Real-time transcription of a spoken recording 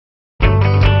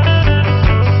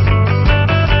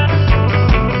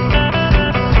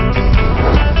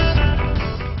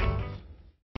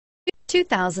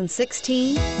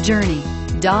2016 Journey.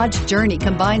 Dodge Journey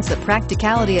combines the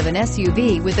practicality of an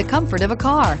SUV with the comfort of a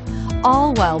car,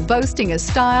 all while boasting a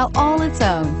style all its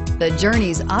own. The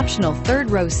Journey's optional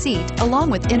third-row seat, along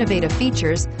with innovative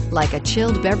features like a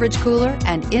chilled beverage cooler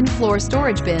and in-floor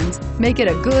storage bins, make it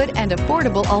a good and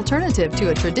affordable alternative to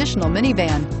a traditional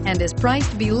minivan and is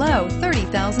priced below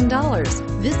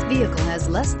 $30,000. This vehicle has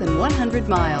less than 100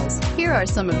 miles. Here are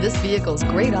some of this vehicle's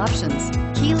great options: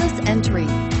 keyless entry,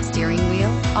 steering wheel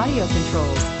audio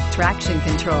controls, traction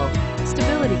control,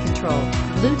 stability control,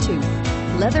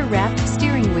 Bluetooth, leather-wrapped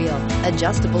steering wheel,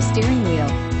 adjustable steering wheel,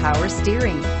 power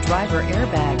steering, driver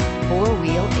airbag,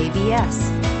 four-wheel ABS.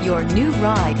 Your new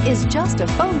ride is just a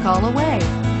phone call away.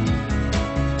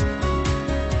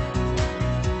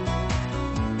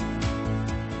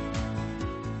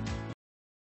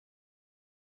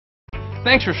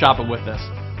 Thanks for shopping with us.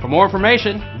 For more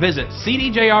information, visit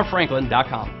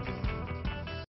cdjrfranklin.com.